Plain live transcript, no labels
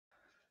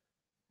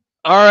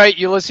All right,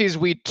 Ulysses,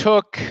 we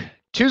took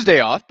Tuesday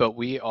off, but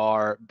we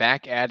are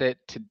back at it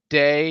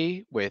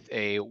today with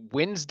a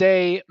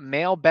Wednesday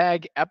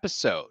mailbag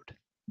episode.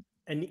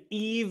 An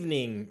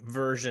evening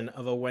version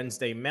of a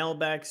Wednesday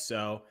mailbag.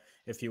 So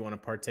if you want to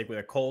partake with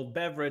a cold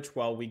beverage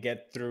while we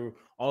get through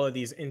all of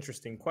these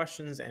interesting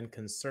questions and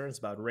concerns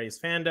about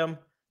Rays fandom,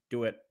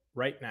 do it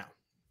right now.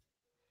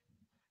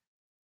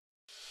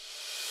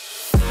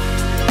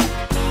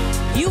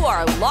 You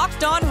are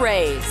Locked On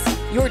Rays,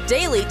 your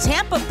daily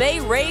Tampa Bay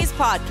Rays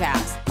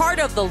podcast, part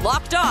of the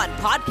Locked On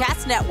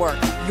Podcast Network,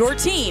 your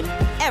team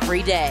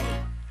every day.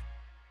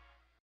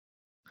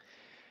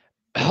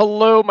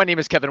 Hello, my name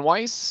is Kevin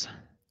Weiss.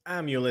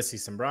 I'm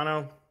Ulises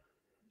Sambrano.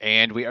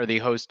 And we are the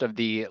host of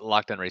the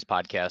Locked On Rays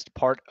podcast,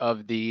 part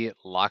of the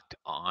Locked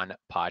On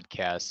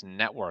Podcast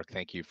Network.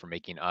 Thank you for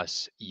making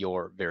us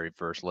your very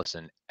first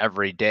listen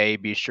every day.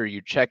 Be sure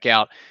you check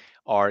out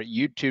our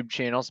YouTube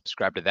channel,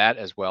 subscribe to that,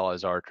 as well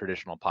as our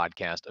traditional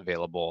podcast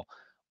available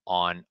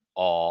on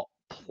all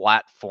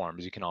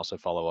platforms. You can also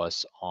follow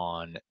us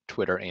on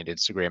Twitter and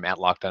Instagram at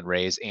Locked On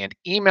Rays, and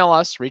email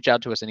us, reach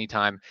out to us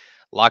anytime,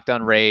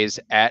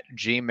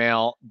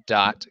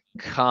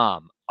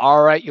 lockedonrays@gmail.com.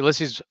 All right,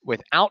 Ulysses,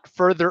 without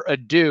further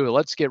ado,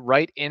 let's get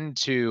right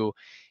into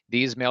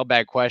these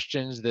mailbag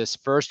questions. This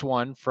first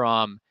one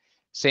from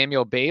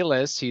Samuel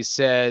Bayless. He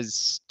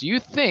says, do you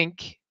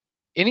think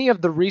any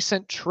of the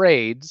recent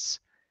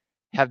trades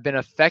have been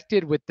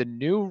affected with the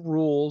new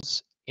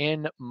rules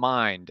in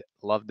mind?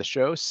 Love the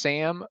show.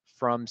 Sam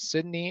from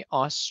Sydney,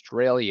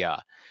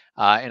 Australia.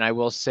 And I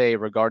will say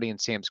regarding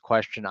Sam's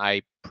question,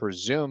 I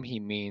presume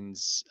he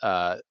means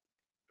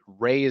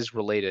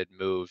Rays-related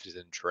moves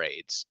and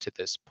trades to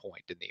this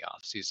point in the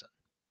offseason.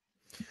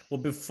 Well,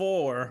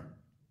 before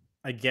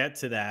I get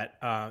to that,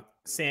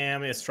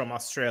 Sam is from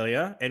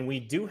Australia, and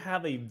we do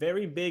have a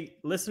very big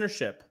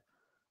listenership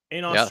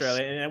in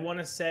Australia. Yes. And I want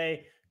to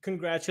say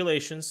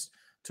congratulations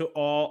to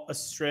all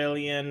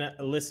Australian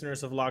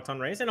listeners of Locked On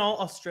Rays and all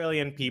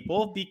Australian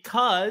people,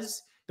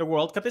 because the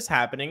World Cup is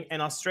happening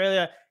and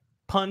Australia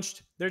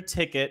punched their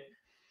ticket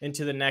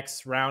into the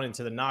next round,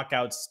 into the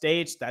knockout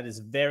stage. That is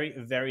very,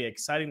 very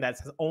exciting. That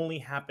has only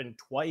happened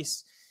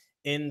twice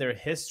in their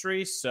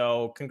history.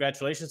 So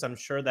congratulations. I'm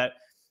sure that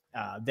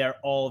they're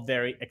all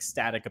very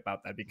ecstatic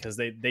about that, because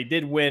they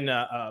did win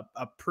a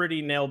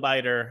pretty nail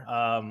biter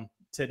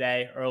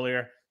today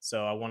earlier.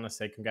 So I want to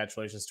say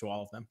congratulations to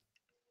all of them.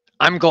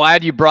 I'm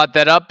glad you brought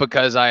that up,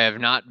 because I have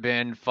not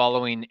been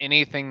following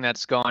anything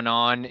that's gone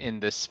on in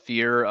the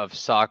sphere of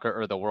soccer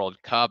or the World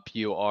Cup.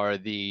 You are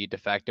the de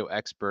facto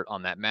expert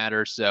on that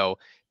matter, so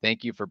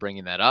thank you for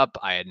bringing that up.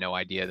 I had no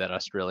idea that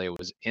Australia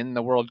was in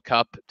the World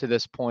Cup to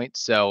this point,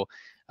 so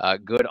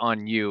good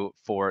on you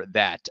for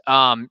that.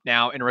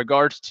 Now, in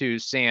regards to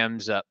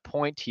Sam's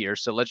point here,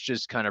 so let's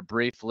just kind of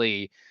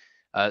briefly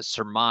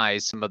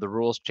surmise some of the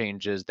rules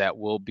changes that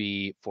will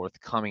be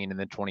forthcoming in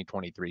the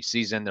 2023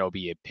 season. There will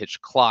be a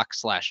pitch clock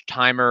 /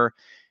 timer,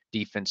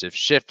 defensive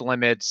shift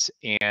limits,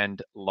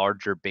 and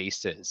larger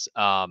bases.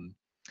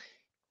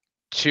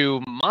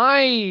 To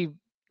my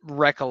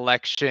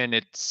recollection,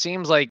 it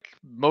seems like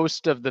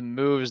most of the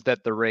moves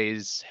that the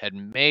Rays had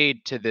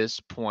made to this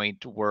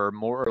point were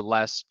more or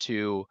less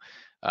to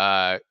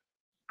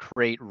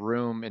create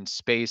room and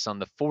space on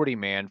the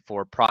 40-man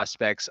for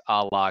prospects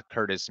a la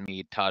Curtis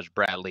Mead, Taj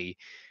Bradley,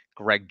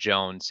 Greg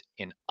Jones,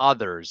 and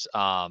others.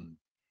 I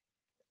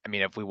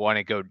mean, if we want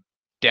to go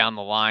down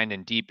the line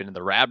and deep into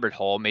the rabbit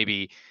hole,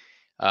 maybe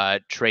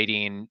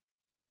getting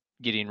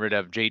rid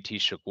of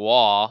JT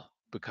Chagua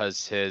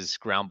because his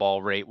ground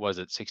ball rate was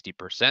at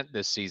 60%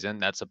 this season.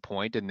 That's a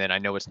point. And then I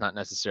know it's not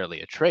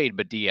necessarily a trade,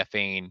 but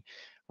DFA'ing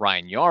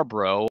Ryan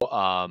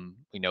Yarbrough,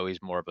 we know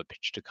he's more of a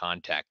pitch to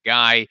contact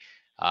guy.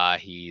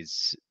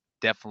 He's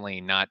definitely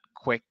not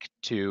quick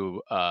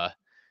to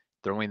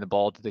throwing the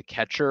ball to the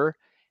catcher.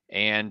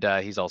 And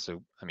he's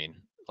also, I mean,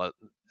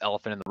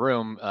 elephant in the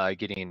room,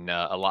 getting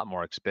a lot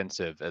more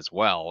expensive as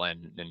well,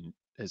 and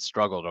has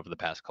struggled over the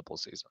past couple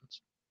of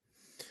seasons.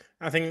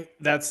 I think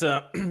that's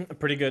a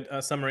pretty good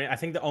summary. I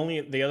think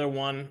the other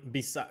one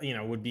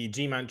would be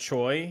Ji-Man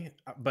Choi.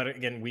 But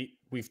again,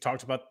 we've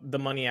talked about the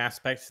money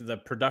aspect, the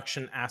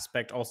production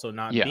aspect also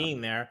not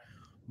being there.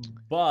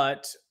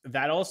 But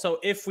that also,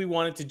 if we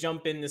wanted to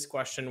jump in this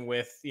question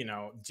with,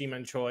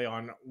 Ji-Man Choi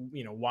on,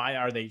 why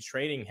are they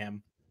trading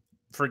him,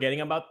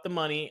 forgetting about the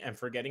money and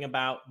forgetting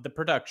about the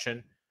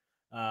production,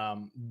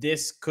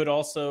 this could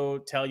also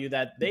tell you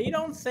that they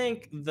don't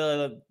think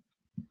the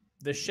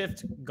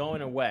shift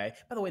going away.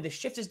 By the way, the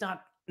shift is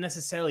not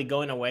necessarily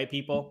going away,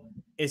 people.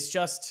 It's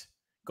just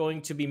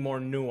going to be more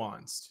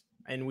nuanced.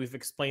 And we've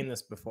explained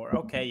this before.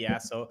 Okay, yeah,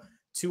 so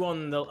 2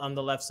 on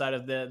the left side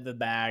of the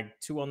bag,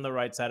 2 on the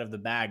right side of the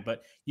bag,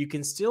 but you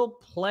can still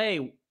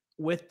play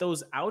with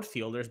those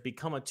outfielders,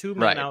 become a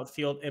 2-man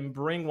outfield, and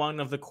bring one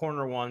of the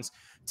corner ones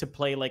to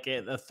play like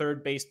a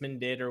third baseman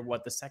did, or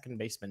what the second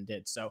baseman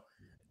did. So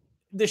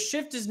the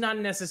shift is not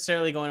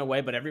necessarily going away,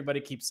 but everybody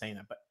keeps saying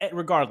that. But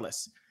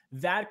regardless,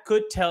 that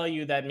could tell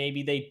you that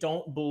maybe they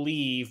don't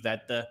believe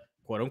that the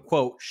quote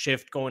unquote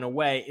shift going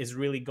away is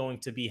really going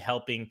to be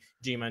helping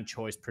G-Man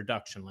Choi's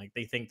production. Like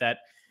they think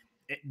that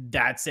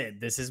that's it.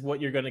 This is what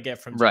you're going to get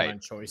from G-Man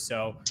Choi.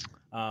 So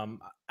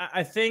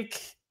I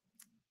think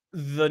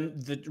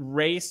the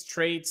race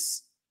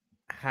traits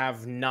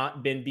have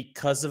not been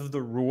because of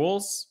the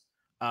rules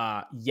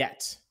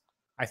yet.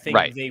 I think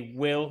they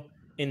will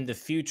in the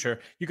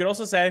future. You could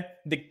also say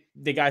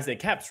the guys they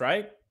kept,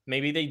 right?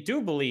 Maybe they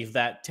do believe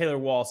that Taylor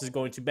Walls is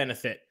going to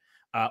benefit,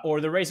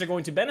 or the Rays are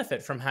going to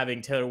benefit from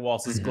having Taylor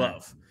Walls'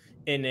 glove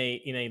in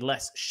a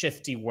less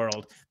shifty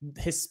world.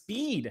 His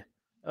speed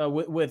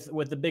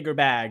with the bigger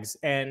bags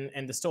and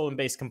the stolen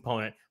base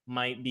component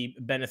might be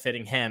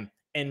benefiting him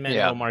and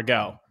Manuel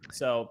Margot.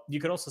 So you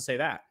could also say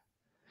that.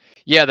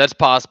 Yeah, that's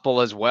possible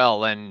as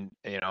well. And,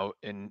 you know,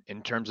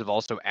 in terms of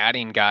also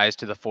adding guys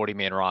to the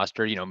 40-man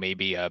roster, you know,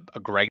 maybe a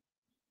Greg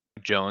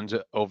Jones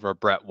over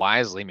Brett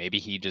Wisely, maybe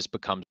he just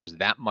becomes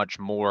that much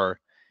more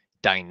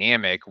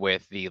dynamic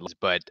with the,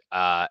 but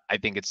I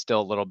think it's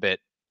still a little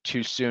bit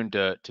too soon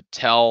to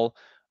tell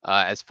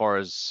as far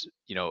as,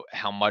 you know,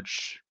 how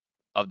much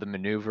of the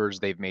maneuvers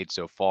they've made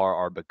so far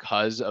are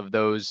because of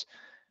those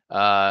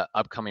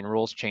upcoming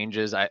rules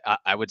changes. I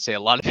would say a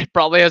lot of it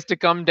probably has to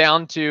come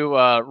down to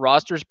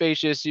roster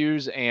space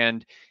issues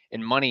and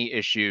money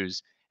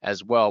issues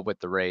as well with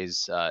the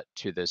Rays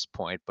to this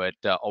point. But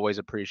always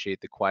appreciate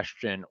the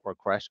question or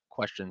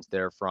questions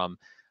there from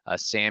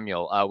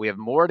Samuel. We have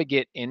more to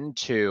get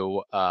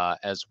into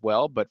as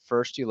well. But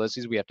first,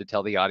 Ulises, we have to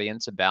tell the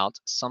audience about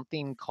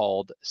something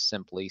called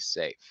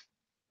SimpliSafe.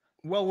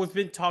 Well, we've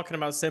been talking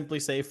about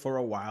SimpliSafe for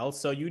a while,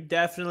 so you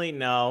definitely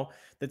know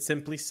that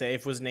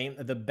SimpliSafe was named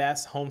the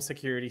best home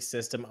security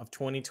system of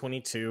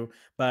 2022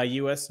 by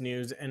U.S.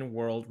 News and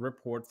World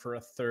Report for a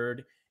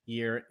third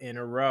year in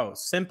a row.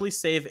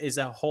 SimpliSafe is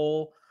a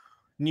whole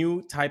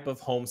new type of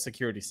home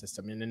security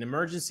system. In an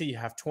emergency, you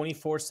have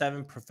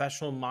 24/7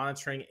 professional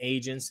monitoring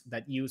agents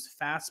that use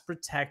Fast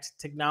Protect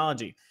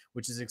technology,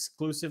 which is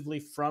exclusively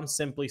from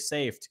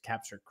SimpliSafe to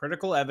capture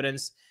critical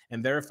evidence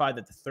and verify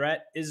that the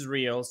threat is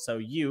real so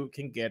you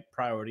can get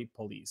priority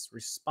police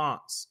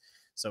response.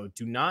 So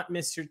do not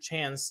miss your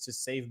chance to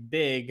save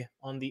big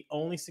on the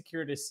only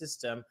security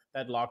system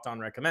that Locked On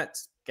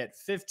recommends. Get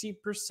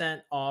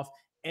 50% off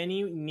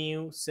any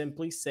new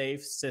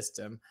SimpliSafe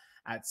system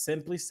at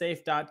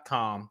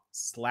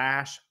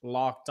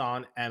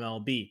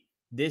simplisafe.com/lockedonmlb.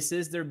 This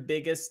is their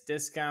biggest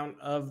discount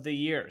of the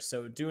year,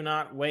 so do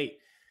not wait.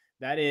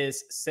 That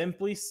is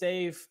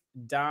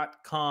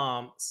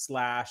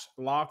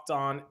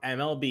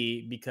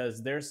simplisafe.com/lockedonmlb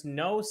because there's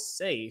no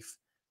safe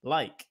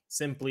like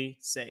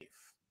SimpliSafe.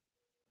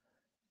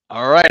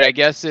 All right, I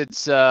guess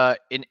it's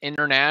an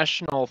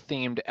international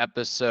themed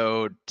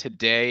episode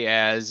today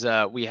as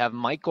we have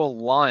Michael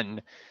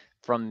Lunn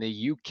from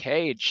the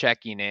UK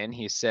checking in.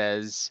 He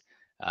says,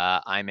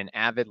 I'm an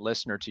avid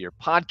listener to your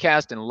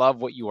podcast and love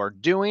what you are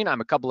doing.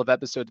 I'm a couple of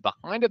episodes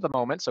behind at the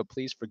moment, so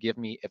please forgive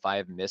me if I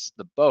have missed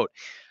the boat.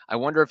 I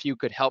wonder if you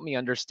could help me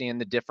understand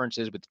the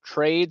differences with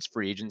trades,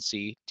 free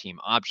agency,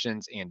 team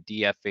options, and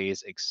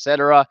DFAs,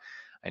 etc.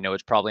 I know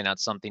it's probably not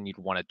something you'd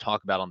want to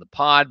talk about on the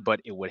pod,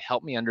 but it would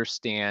help me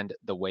understand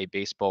the way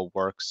baseball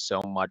works so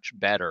much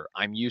better.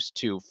 I'm used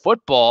to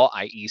football,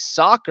 i.e.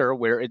 soccer,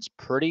 where it's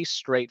pretty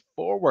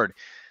straightforward.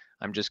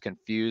 I'm just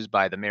confused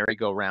by the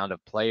merry-go-round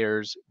of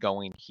players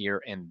going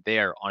here and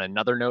there. On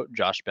another note,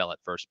 Josh Bell at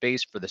first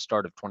base for the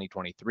start of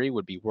 2023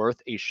 would be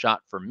worth a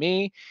shot for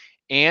me.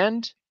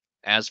 And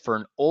as for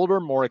an older,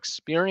 more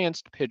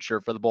experienced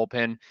pitcher for the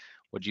bullpen,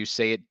 would you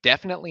say it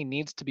definitely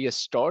needs to be a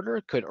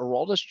starter? Could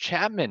Aroldis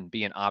Chapman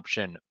be an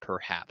option,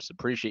 perhaps?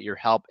 Appreciate your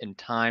help and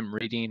time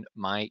reading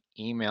my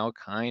email.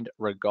 Kind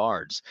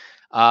regards.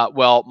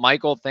 Well,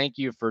 Michael, thank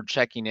you for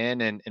checking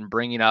in and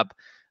bringing up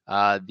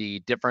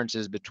the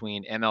differences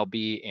between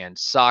MLB and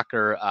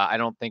soccer. I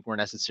don't think we're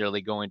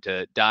necessarily going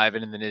to dive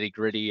into the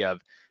nitty-gritty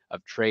of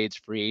trades,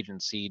 free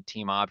agency,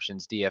 team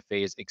options,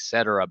 DFAs,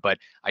 etc. But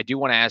I do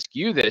want to ask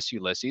you this,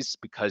 Ulises,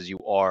 because you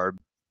are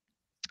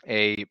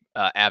a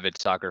avid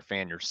soccer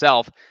fan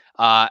yourself.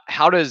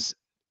 How does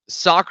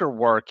soccer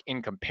work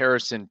in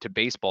comparison to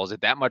baseball? Is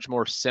it that much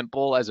more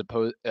simple as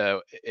opposed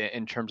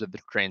in terms of the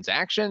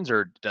transactions,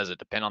 or does it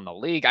depend on the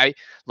league?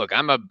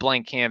 I'm a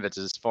blank canvas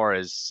as far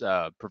as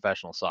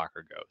professional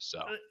soccer goes.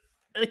 So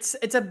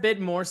it's a bit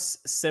more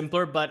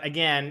simpler, but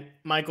again,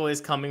 Michael is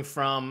coming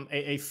from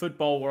a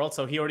football world,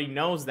 so he already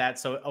knows that.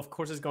 So of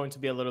course, it's going to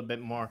be a little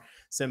bit more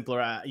simpler.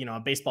 A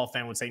baseball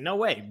fan would say, "No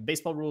way,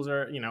 baseball rules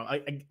are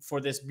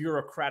for this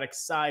bureaucratic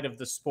side of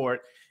the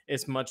sport,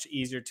 it's much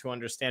easier to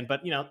understand."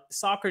 But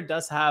soccer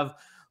does have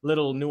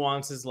little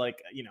nuances,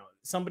 like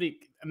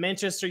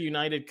Manchester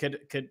United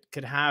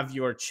could have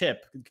your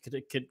chip,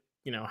 could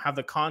have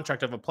the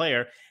contract of a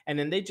player, and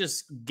then they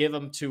just give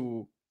them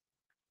to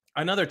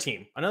another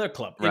team, another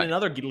club in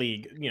another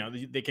league.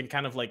 They can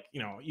kind of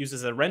use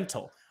as a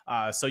rental.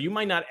 So you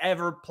might not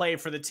ever play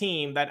for the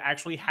team that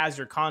actually has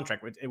your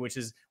contract, which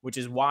is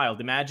wild.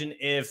 Imagine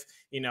if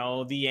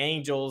the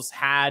Angels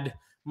had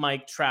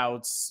Mike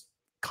Trout's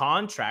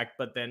contract,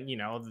 but then,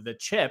 the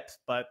chip,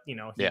 but,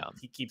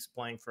 he keeps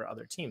playing for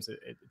other teams.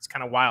 It's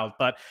kind of wild.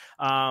 But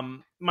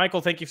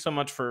Michael, thank you so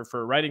much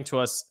for writing to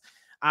us.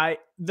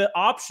 The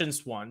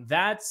options one,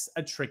 that's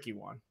a tricky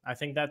one. I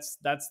think that's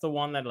the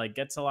one that like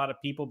gets a lot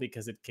of people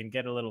because it can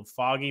get a little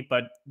foggy,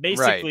 but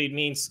basically It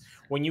means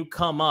when you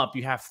come up,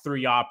 you have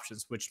 3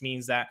 options, which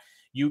means that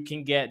you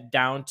can get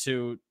down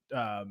to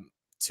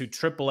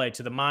AAA,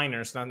 to the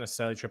minors, not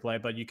necessarily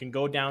AAA, but you can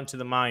go down to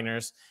the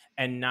minors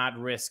and not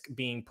risk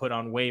being put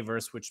on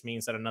waivers, which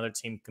means that another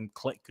team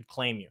could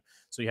claim you.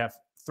 So you have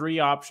 3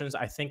 options.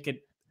 I think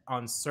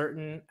on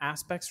certain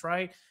aspects,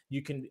 right,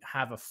 you can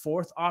have a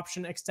 4th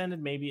option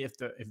extended. Maybe if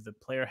the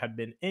player had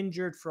been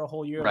injured for a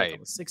whole year, like on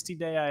a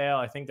 60-day IL.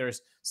 I think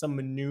there's some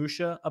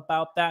minutia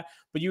about that,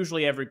 but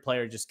usually every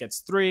player just gets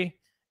 3,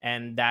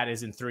 and that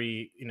is in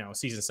 3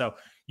 seasons. So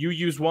you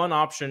use one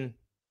option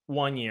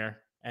 1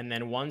 year, and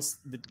then once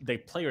the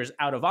player is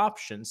out of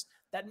options,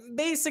 that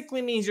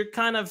basically means you're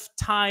kind of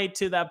tied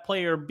to that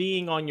player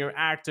being on your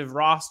active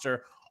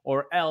roster,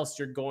 or else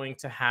you're going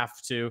to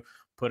have to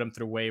put them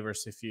through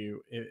waivers if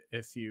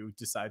you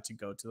decide to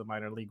go to the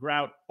minor league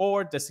route,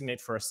 or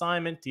designate for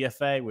assignment,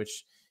 DFA,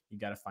 which you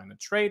got to find a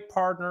trade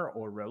partner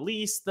or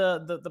release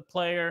the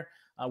player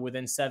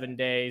within 7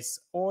 days,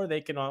 or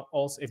they can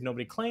also, if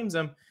nobody claims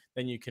them,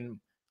 then you can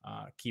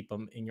keep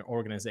them in your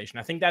organization.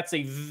 I think that's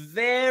a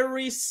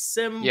very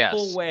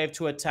simple way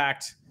to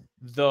attack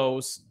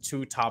those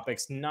 2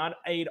 topics. Not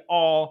at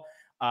all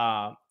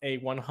a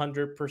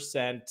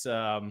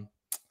 100%.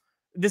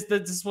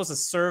 This was a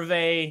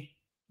survey.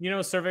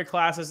 Survey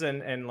classes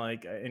and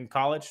like in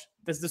college.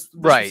 This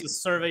was a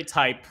survey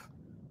type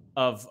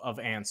of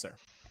answer.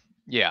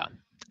 Yeah.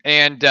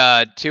 And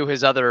to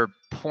his other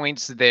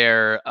points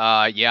there,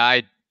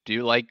 I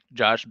do like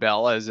Josh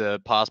Bell as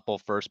a possible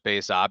first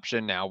base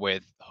option now,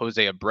 with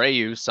José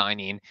Abreu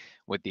signing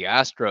with the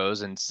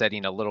Astros and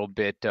setting a little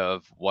bit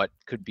of what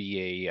could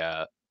be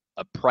a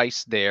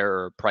price there,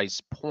 or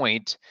price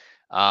point.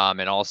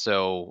 And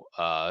also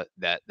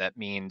that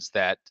means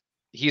that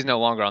he's no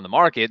longer on the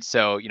market.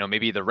 So,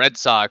 maybe the Red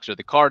Sox or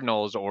the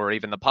Cardinals or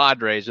even the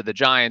Padres or the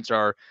Giants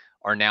are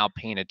now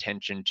paying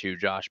attention to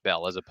Josh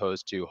Bell as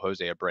opposed to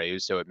José Abreu.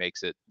 So it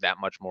makes it that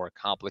much more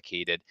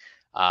complicated.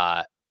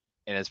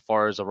 And as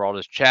far as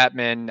Aroldis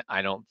Chapman,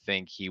 I don't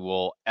think he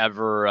will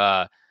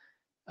ever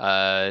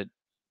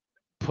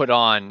put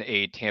on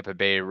a Tampa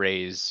Bay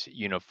Rays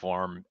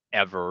uniform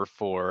ever,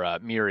 for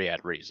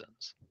myriad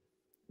reasons.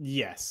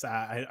 Yes.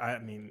 I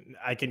mean,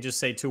 I can just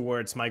say 2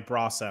 words, Mike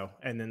Brasso,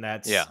 and then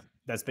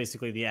that's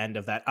basically the end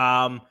of that.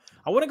 I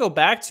want to go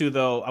back to,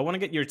 though, I want to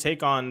get your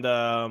take on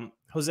the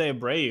José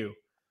Abreu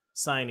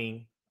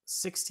signing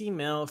 $60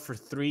 million for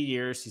 3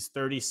 years. He's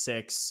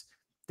 36.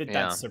 Did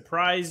that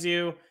surprise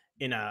you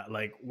in a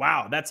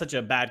wow, that's such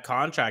a bad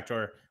contract,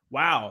 or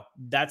wow,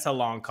 that's a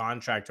long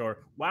contract,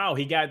 or wow,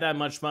 he got that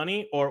much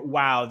money, or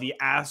wow, the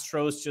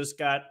Astros just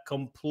got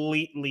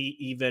completely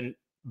even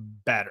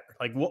better?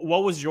 Like,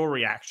 what was your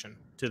reaction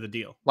to the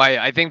deal? Well,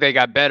 I think they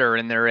got better,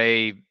 and they're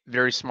a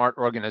very smart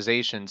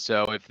organization.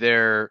 So if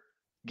they're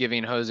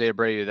giving José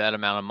Abreu that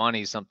amount of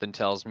money, something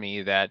tells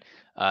me that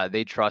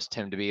they trust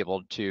him to be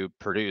able to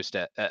produce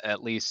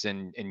at least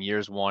in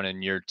years 1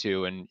 and year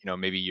 2, and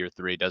maybe year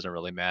 3 doesn't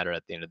really matter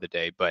at the end of the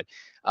day. But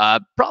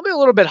probably a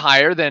little bit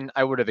higher than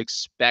I would have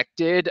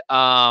expected,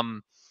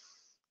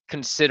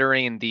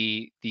 considering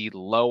the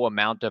low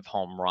amount of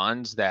home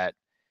runs that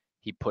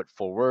he put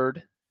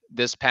forward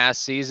this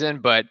past season.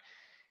 But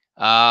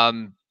I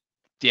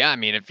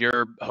mean, if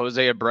you're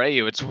José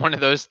Abreu, it's one of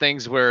those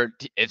things where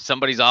if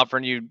somebody's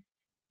offering you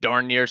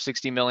darn near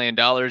 $60 million,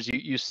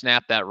 you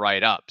snap that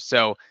right up.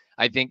 So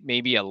I think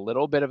maybe a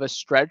little bit of a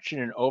stretch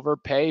and an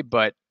overpay,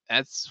 but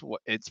it's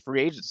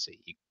free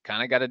agency. You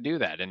kind of got to do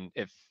that. And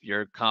if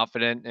you're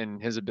confident in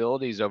his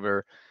abilities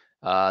over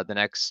the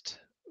next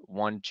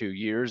 1-2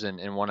 years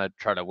and want to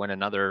try to win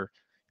another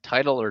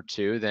title or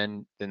 2,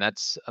 then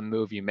that's a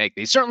move you make.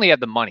 They certainly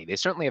have the money. They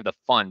certainly have the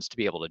funds to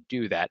be able to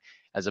do that,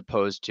 as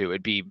opposed to,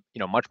 it'd be,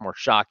 much more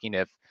shocking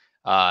if,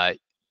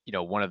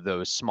 one of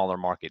those smaller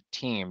market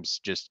teams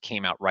just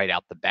came out right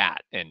out the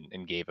bat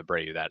and gave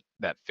Abreu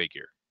that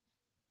figure.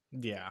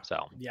 Yeah.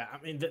 So, yeah,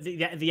 I mean,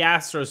 the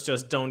Astros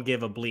just don't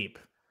give a bleep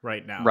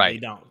right now. Right. They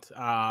don't.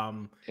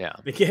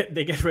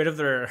 They get rid of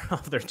their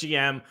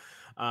GM,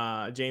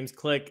 James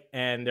Click,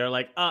 and they're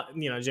like,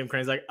 Jim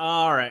Crane's like,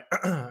 all right,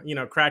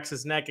 cracks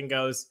his neck and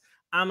goes,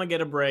 I'm gonna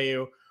get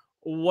Abreu.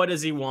 What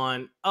does he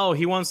want? Oh,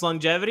 he wants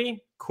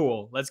longevity?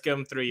 Cool. Let's give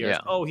him 3 years.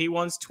 Yeah. Oh, he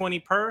wants 20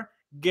 per?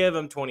 Give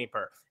him 20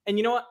 per. And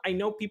you know what? I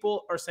know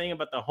people are saying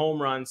about the home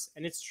runs,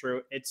 and it's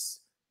true. It's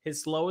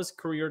his lowest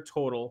career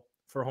total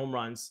for home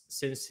runs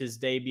since his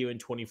debut in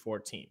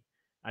 2014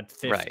 at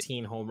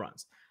 15 home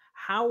runs.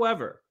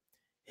 However,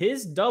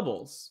 his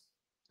doubles,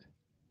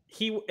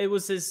 it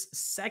was his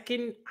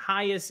second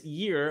highest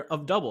year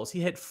of doubles. He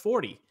hit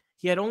 40.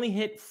 He had only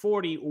hit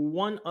 40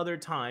 one other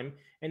time,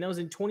 and that was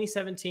in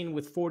 2017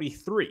 with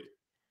 43.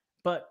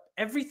 But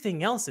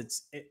everything else,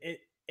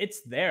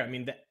 it's there. I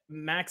mean, the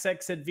max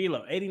exit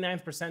velo,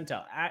 89th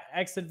percentile,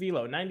 exit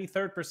velo,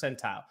 93rd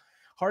percentile,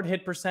 hard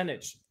hit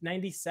percentage,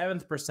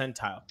 97th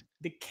percentile,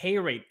 the K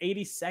rate,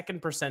 82nd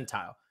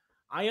percentile.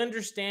 I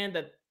understand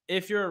that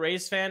if you're a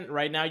Rays fan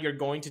right now, you're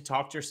going to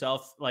talk to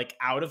yourself like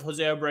out of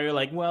José Abreu,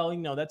 like, well,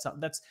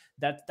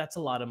 that's a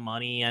lot of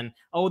money, and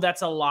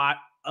that's a lot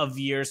of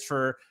years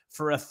for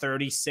a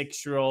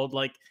 36-year-old.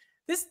 Like,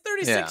 this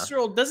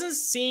 36-year-old doesn't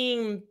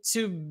seem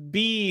to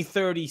be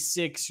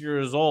 36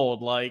 years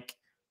old. Like,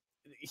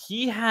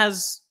 he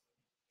has,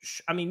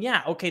 I mean,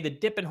 yeah, okay, the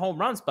dip in home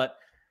runs, but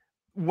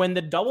when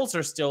the doubles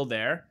are still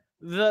there,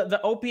 the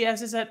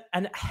OPS is at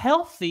a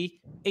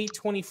healthy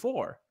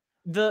 824.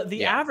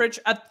 The average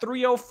at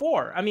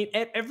 304. I mean,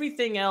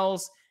 everything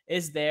else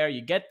is there.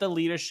 You get the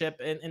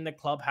leadership in the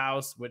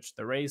clubhouse, which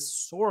the Rays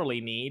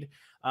sorely need.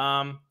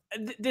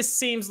 This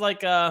seems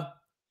like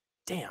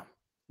damn,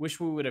 wish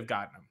we would have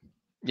gotten him.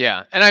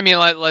 Yeah, and I mean,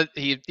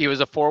 he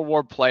was a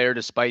 4-WAR player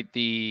despite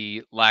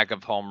the lack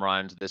of home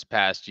runs this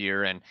past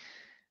year, and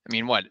I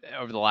mean,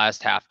 over the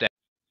last half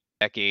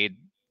decade,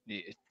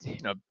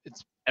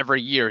 it's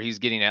every year he's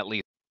getting at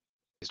least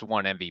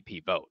one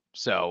MVP vote.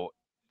 So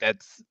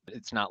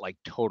it's not like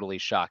totally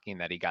shocking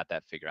that he got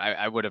that figure.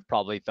 I would have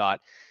probably thought,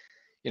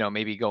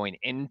 maybe going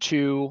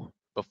into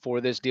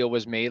before this deal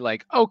was made,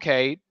 like,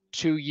 okay,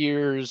 2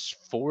 years,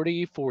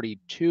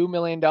 $42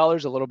 million, a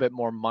little bit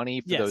more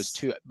money for those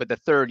two. But the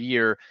third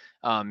year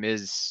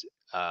is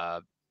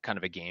kind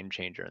of a game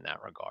changer in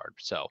that regard.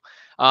 So,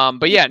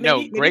 but yeah,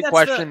 great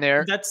question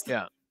there.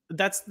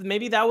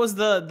 Maybe that was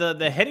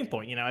the hitting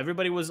point.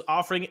 Everybody was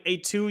offering a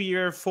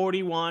 2-year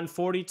 41,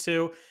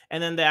 42,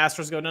 and then the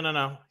Astros go,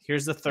 no,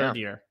 here's the third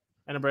year.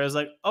 And Abreu's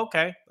like,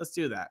 okay, let's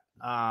do that.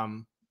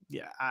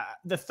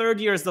 The third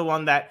year is the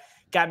one that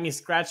got me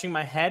scratching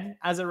my head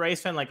as a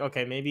Rays fan. Like,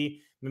 okay,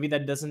 maybe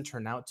that doesn't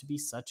turn out to be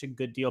such a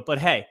good deal. But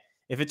hey,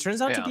 if it turns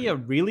out to be a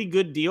really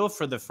good deal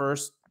for the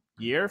first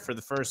year, for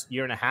the first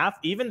year and a half,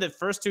 even the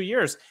first 2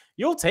 years,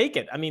 you'll take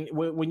it. I mean,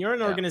 when you're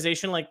an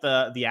organization like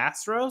the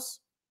Astros,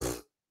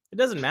 it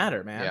doesn't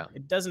matter, man. Yeah.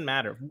 It doesn't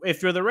matter.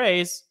 If you're the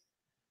Rays,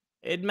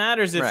 it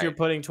matters if you're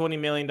putting $20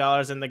 million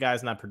and the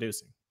guy's not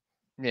producing.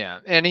 Yeah,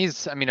 and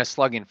he's, a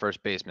slugging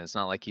first baseman. It's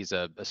not like he's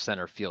a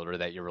center fielder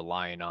that you're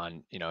relying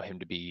on, him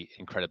to be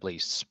incredibly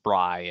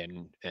spry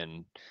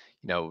and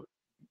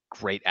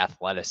great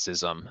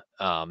athleticism.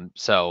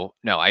 So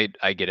no, I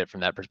get it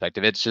from that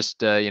perspective. It's just,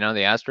 the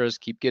Astros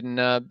keep getting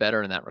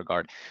better in that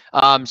regard.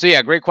 So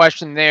yeah, great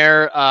question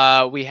there.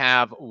 We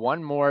have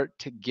one more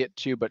to get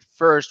to, but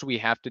first we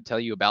have to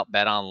tell you about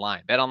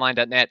BetOnline.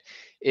 BetOnline.net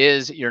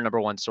is your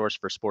 #1 source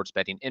for sports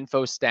betting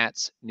info,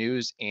 stats,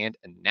 news, and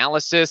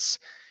analysis.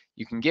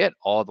 You can get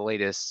all the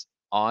latest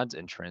odds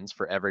and trends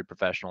for every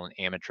professional and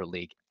amateur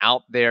league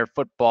out there: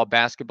 football,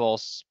 basketball,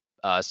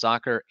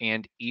 soccer,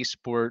 and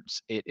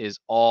esports. It is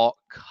all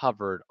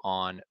covered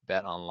on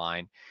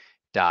betonline.net.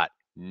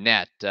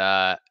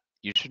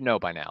 You should know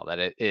by now that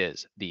it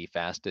is the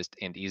fastest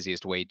and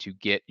easiest way to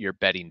get your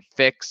betting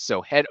fix.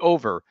 So head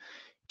over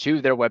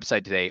to their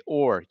website today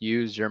or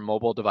use your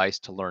mobile device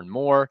to learn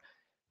more.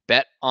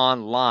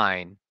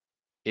 BetOnline,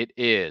 it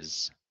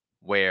is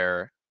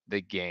where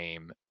the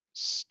game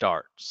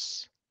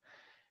starts.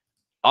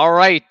 All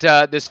right,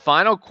 this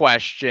final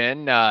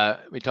question,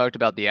 we talked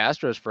about the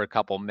Astros for a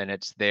couple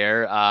minutes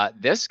there.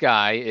 This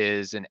guy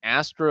is an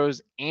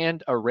Astros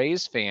and a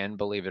Rays fan,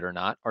 believe it or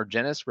not,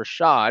 Argenis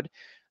Rashad,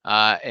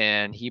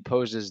 and he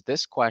poses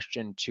this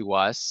question to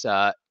us.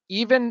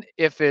 Even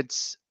if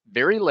it's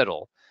very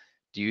little,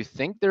 do you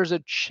think there's a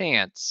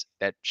chance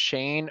that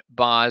Shane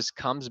Baz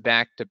comes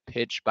back to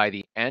pitch by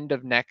the end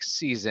of next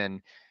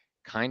season,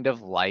 kind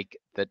of like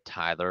the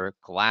Tyler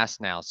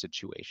Glasnow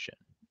situation?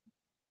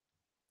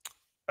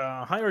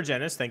 Hi,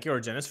 Argenis. Thank you,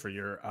 Argenis,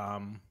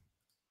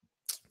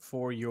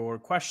 for your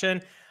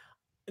question.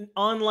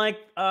 Unlike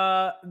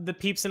the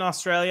peeps in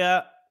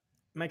Australia,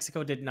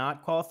 Mexico did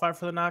not qualify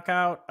for the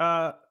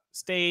knockout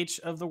stage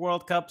of the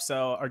World Cup,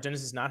 so Argenis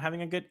is not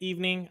having a good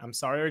evening. I'm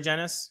sorry,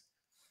 Argenis.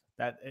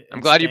 I'm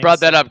glad you brought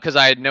that up because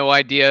I had no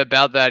idea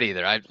about that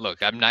either.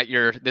 I'm not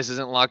this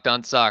isn't Locked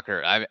On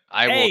Soccer.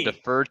 I will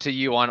defer to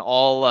you on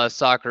all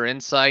soccer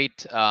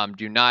insight.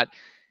 Do not.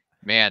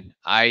 Man,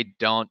 I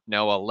don't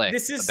know a lick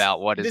about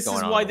what is going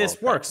on. This is why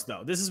this works,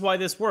 though. This is why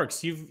this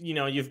works.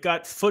 You've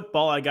got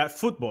football. I got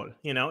football.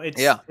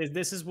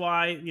 This is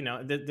why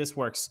this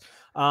works.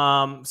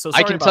 So sorry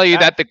I can tell you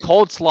that the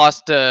Colts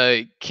lost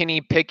to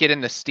Kenny Pickett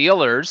and the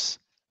Steelers.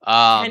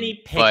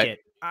 Kenny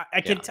Pickett.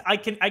 I can.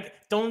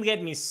 Don't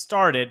get me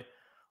started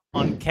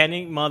on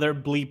Kenny Mother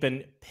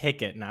Bleepin'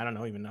 Pickett. And I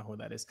don't even know who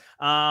that is.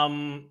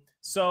 Argenis.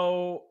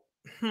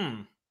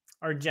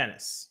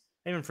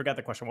 I even forgot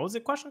the question. What was the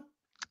question?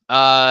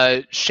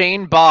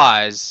 Shane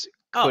Baz,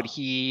 could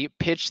he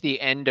pitch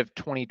the end of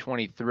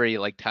 2023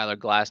 like Tyler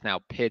Glasnow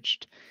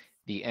pitched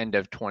the end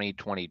of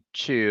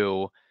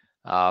 2022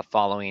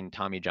 following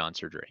Tommy John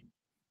surgery?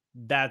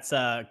 That's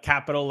a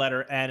capital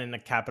letter N and a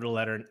capital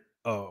letter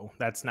O.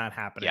 That's not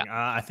happening.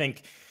 Yeah. I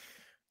think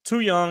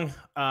Too young.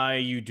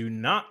 You do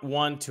not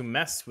want to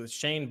mess with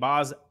Shane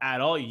Baz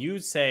at all. You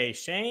say,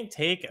 Shane,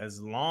 take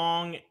as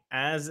long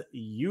as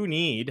you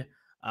need.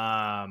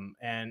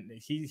 And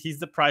he's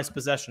the prized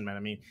possession, man. I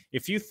mean,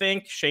 if you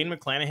think Shane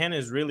McClanahan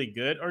is really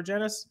good, or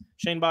Janice,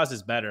 Shane Baz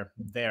is better.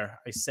 There,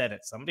 I said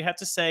it. Somebody had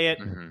to say it.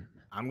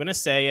 I'm going to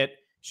say it.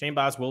 Shane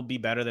Baz will be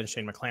better than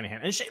Shane McClanahan.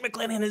 And Shane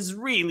McClanahan is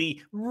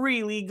really,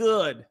 really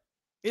good.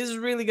 Is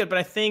really good. But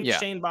I think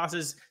Shane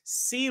Baz's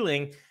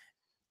ceiling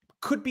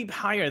could be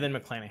higher than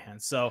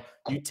McClanahan. So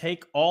you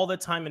take all the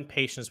time and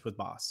patience with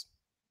Baz.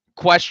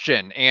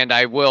 Question, and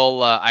I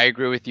will, I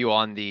agree with you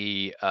on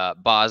the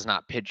Baz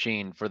not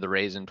pitching for the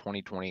Rays in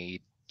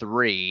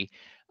 2023.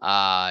 You're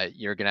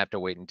going to have to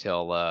wait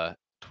until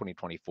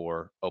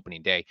 2024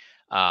 opening day,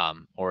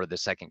 or the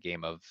second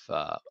game of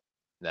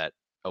that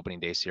opening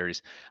day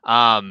series.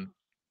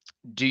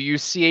 Do you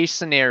see a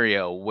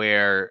scenario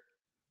where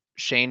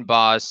Shane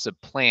Baz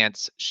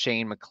supplants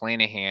Shane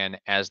McClanahan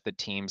as the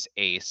team's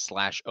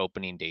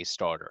ace/opening day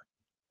starter?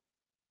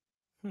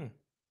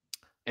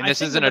 And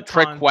this isn't a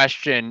trick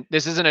question.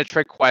 This isn't a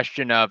trick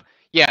question of,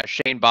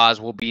 Shane Baz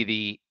will be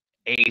the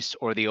ace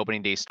or the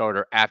opening day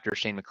starter after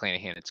Shane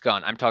McClanahan is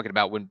gone. I'm talking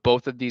about when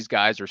both of these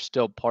guys are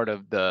still part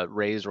of the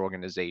Rays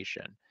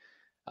organization.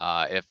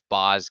 If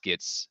Baz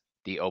gets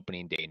the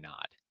opening day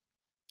nod.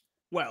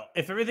 Well,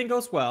 if everything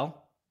goes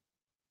well,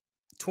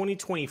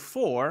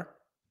 2024,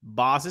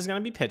 Baz is going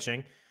to be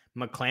pitching,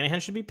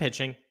 McClanahan should be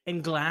pitching,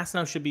 and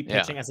Glasnow should be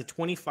pitching as a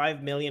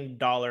 $25 million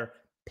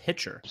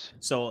pitcher.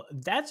 So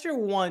that's your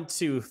 1,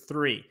 2,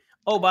 3.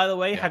 Oh, by the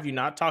way, have you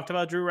not talked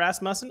about Drew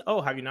Rasmussen? Oh,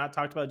 have you not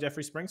talked about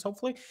Jeffrey Springs,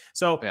 hopefully?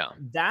 So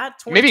that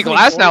maybe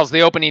Glasnow's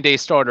the opening day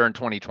starter in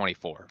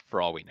 2024,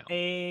 for all we know.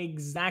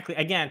 Exactly.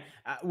 Again,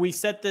 we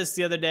said this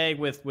the other day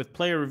with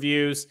player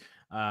reviews.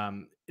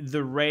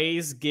 The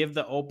Rays give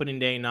the opening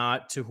day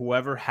nod to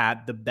whoever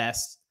had the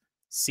best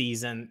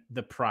season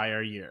the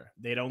prior year.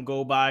 They don't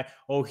go by,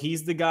 oh,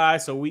 he's the guy,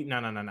 so we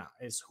no.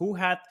 It's who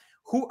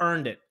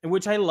earned it,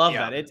 which I love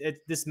that. It's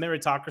this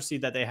meritocracy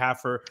that they have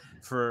for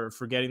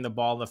getting the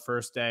ball the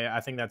first day.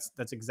 I think that's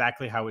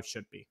exactly how it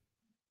should be.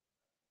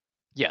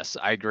 Yes,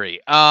 I agree.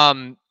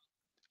 And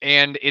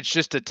it's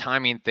just a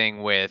timing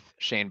thing with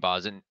Shane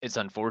Baz, and it's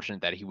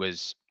unfortunate that he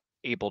was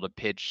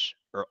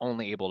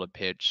only able to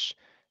pitch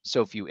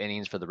so few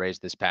innings for the Rays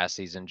this past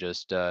season,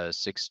 just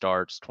 6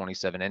 starts,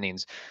 27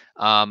 innings.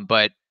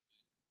 But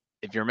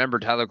if you remember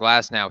Tyler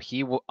Glasnow,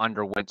 he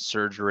underwent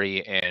surgery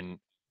in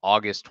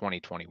August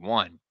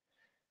 2021.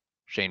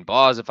 Shane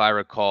Baz, if I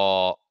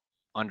recall,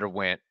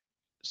 underwent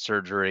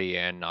surgery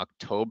in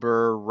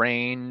October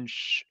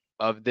range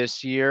of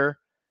this year.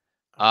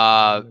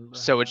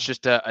 So it's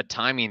just a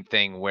timing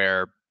thing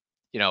where,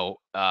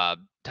 Tyler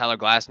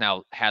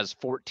Glasnow has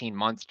 14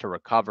 months to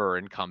recover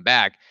and come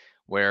back,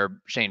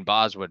 where Shane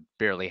Baz would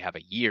barely have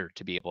a year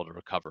to be able to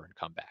recover and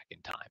come back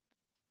in time.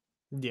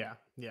 Yeah.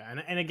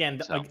 And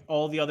again, like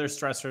all the other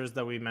stressors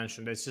that we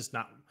mentioned, it's just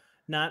not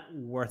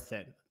worth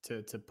it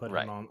to put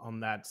him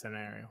on that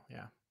scenario.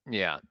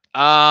 Yeah.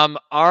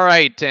 All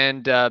right.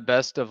 And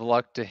best of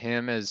luck to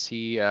him as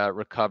he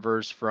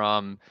recovers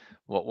from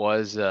what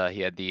was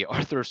he had the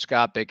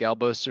arthroscopic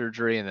elbow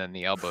surgery and then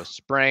the elbow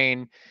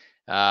sprain.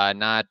 Add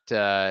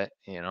him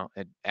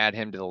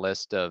to the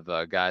list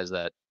of guys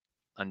that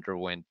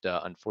underwent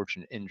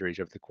unfortunate injuries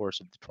over the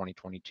course of the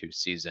 2022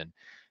 season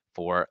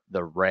for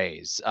the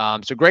Rays.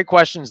 So great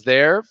questions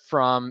there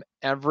from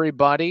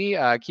everybody.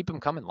 Keep them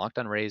coming.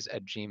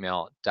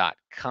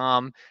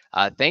 LockedOnRays@gmail.com.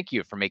 Thank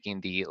you for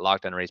making the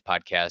Locked On Rays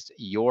podcast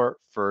your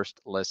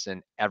first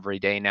listen every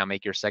day. Now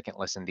make your second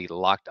listen the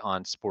Locked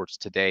On Sports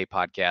Today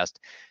podcast.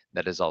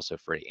 That is also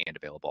free and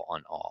available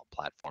on all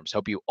platforms.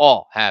 Hope you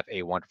all have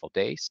a wonderful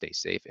day. Stay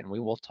safe, and we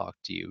will talk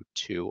to you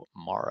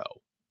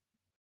tomorrow.